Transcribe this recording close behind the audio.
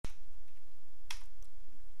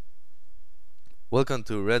Welcome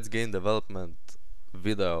to Red's Game Development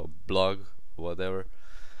video blog, whatever.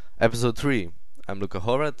 Episode 3. I'm Luca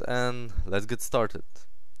Horat and let's get started.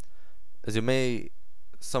 As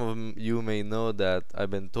some of you may know that I've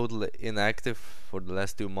been totally inactive for the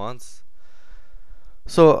last 2 months.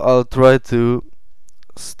 So I'll try to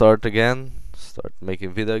start again, start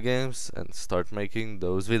making video games and start making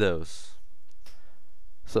those videos.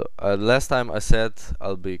 So last time I said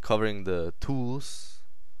I'll be covering the tools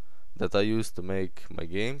that I use to make my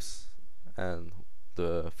games, and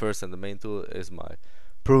the first and the main tool is my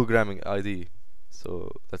programming ID. So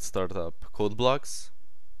let's start up code blocks.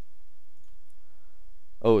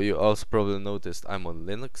 Oh, you also probably noticed I'm on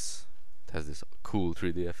Linux. It has this cool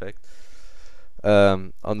 3D effect.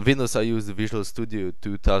 On Windows I use the Visual Studio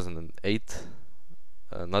 2008,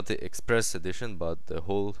 not the Express edition but the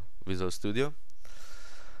whole Visual Studio.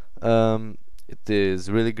 It is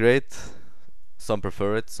really great. Some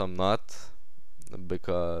prefer it, some not,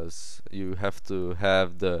 because you have to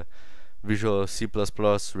have the Visual C++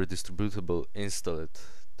 redistributable installed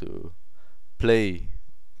to play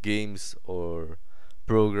games or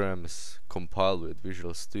programs compiled with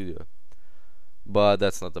Visual Studio. But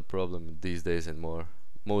that's not a problem these days anymore.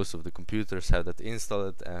 Most of the computers have that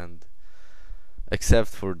installed, and except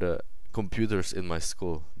for the computers in my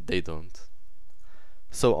school, they don't.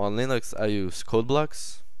 So on Linux I use code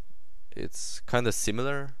blocks. It's kind of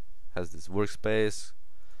similar, has this workspace,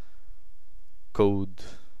 code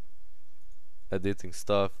editing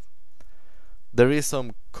stuff. There is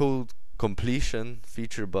some code completion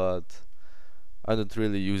feature, but I don't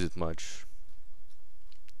really use it much.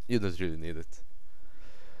 You don't really need it.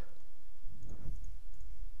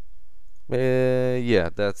 Yeah,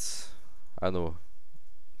 I know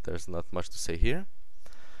there's not much to say here.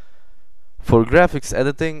 For graphics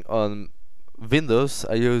editing on Windows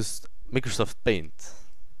I used Microsoft Paint.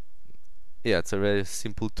 Yeah, it's a very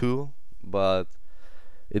simple tool, but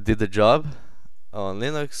it did the job. On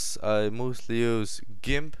Linux I mostly use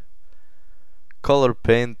GIMP, Color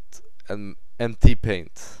Paint and MT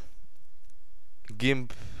Paint.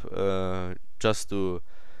 GIMP just to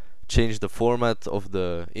change the format of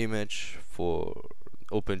the image for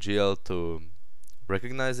OpenGL to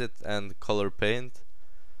recognize it, and Color Paint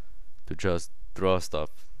to just draw stuff.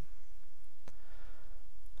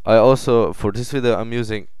 I also, for this video, I'm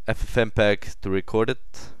using FFmpeg to record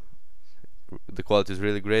it. The quality is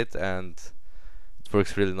really great and it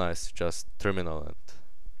works really nice, just terminal and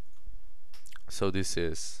so this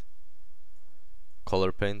is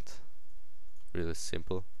Color Paint, really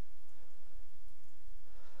simple.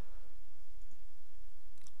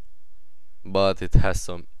 But it has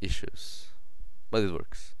some issues, but it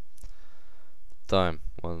works. Time,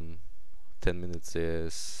 10 minutes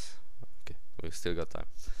is okay, we still got time.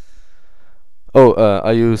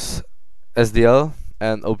 I use SDL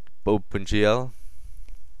and OpenGL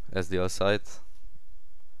SDL site.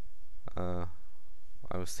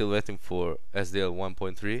 I'm still waiting for SDL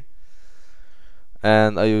 1.3,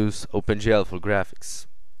 and I use OpenGL for graphics.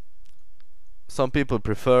 Some people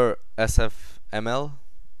prefer SFML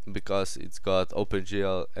because it's got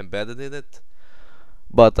OpenGL embedded in it,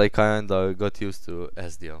 but I kinda got used to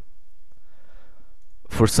SDL.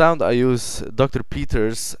 For sound I use Dr.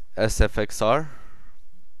 Peter's SFXR.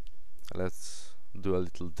 Let's do a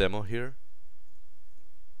little demo here.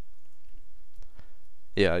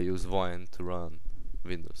 Yeah, I use Wine to run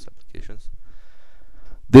Windows applications.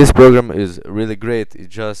 This program is really great. It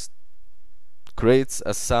just creates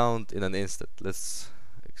a sound in an instant. Let's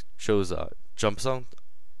shows a jump sound.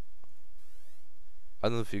 I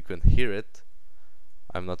don't know if you can hear it.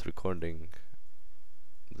 I'm not recording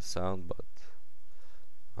the sound, but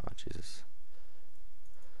Jesus.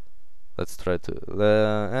 Let's try to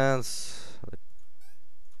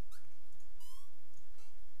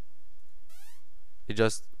it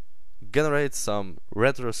just generates some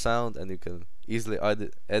retro sound, and you can easily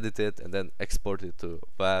edit it and then export it to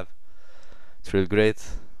WAV. It's really great,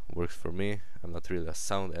 works for me. I'm not really a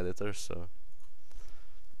sound editor, so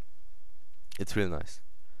it's really nice.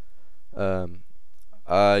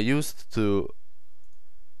 I used to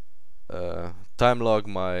time log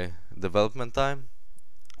my development time.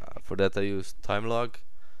 For that I use timelog.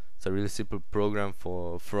 It's a really simple program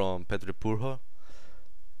from Petri Purho.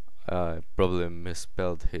 I probably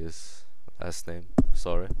misspelled his last name,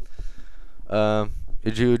 sorry.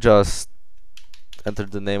 You just enter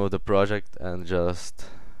the name of the project and just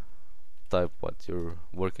type what you're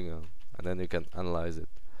working on, and then you can analyze it.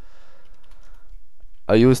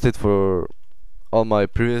 I used it for all my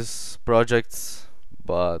previous projects,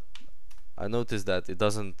 but I noticed that it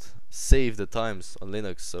doesn't save the times on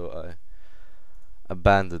Linux, so I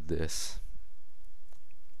abandoned this.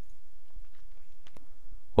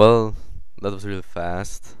 Well, that was really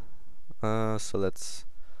fast. So let's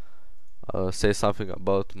say something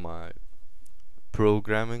about my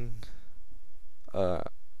programming. Uh,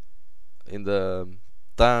 in the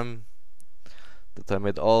time that I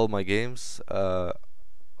made all my games,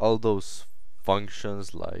 all those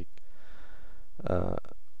functions like uh,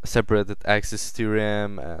 separated axis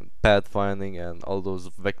theorem and pathfinding and all those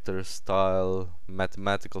vector style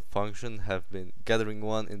mathematical function have been gathering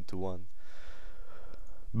one into one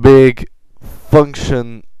big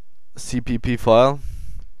function CPP file.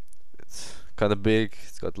 It's kind of big,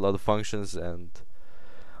 it's got a lot of functions, and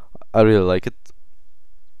I really like it.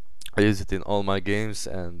 I use it in all my games,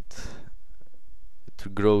 and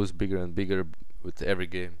it grows bigger and bigger with every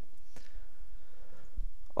game.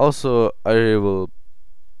 Also, I will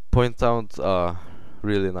point out a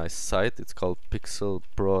really nice site. It's called Pixel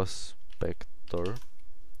Prospector.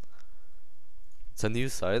 It's a new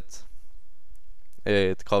site.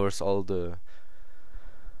 It covers all the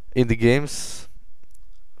indie games,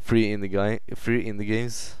 free indie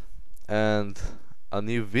games, and a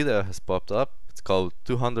new video has popped up. It's called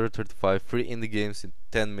 235 free indie games in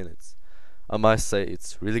 10 minutes. I must say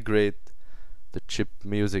it's really great. The chip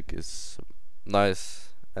music is nice,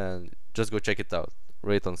 and just go check it out.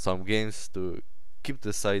 Rate on some games to keep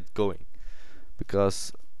the site going,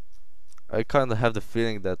 because I kind of have the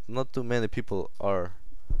feeling that not too many people are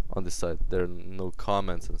on this site. There are no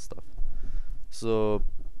comments and stuff. So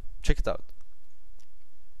check it out.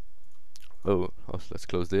 Let's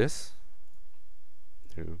close this.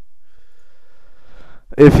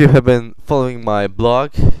 If you have been following my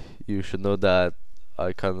blog, you should know that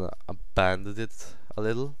I kind of abandoned it a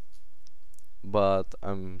little, but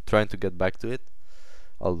I'm trying to get back to it.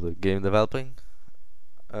 All the game developing.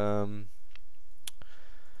 Um,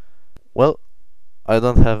 well, I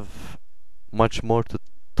don't have much more to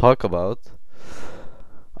talk about.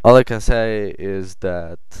 All I can say is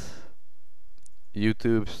that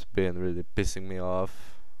YouTube's been really pissing me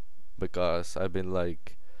off because I've been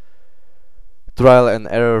like trial and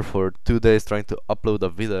error for 2 days trying to upload a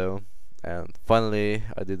video, and finally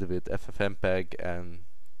I did it with FFmpeg and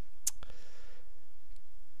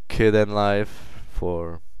Kdenlive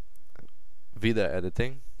for video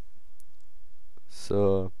editing.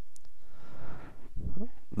 So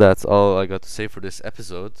that's all I got to say for this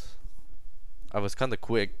episode. I was kinda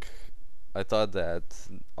quick. I thought that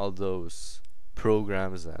all those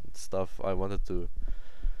programs and stuff I wanted to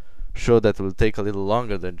show that will take a little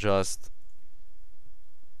longer than just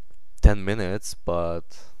 10 minutes,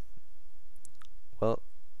 but well,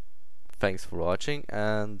 thanks for watching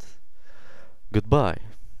and goodbye.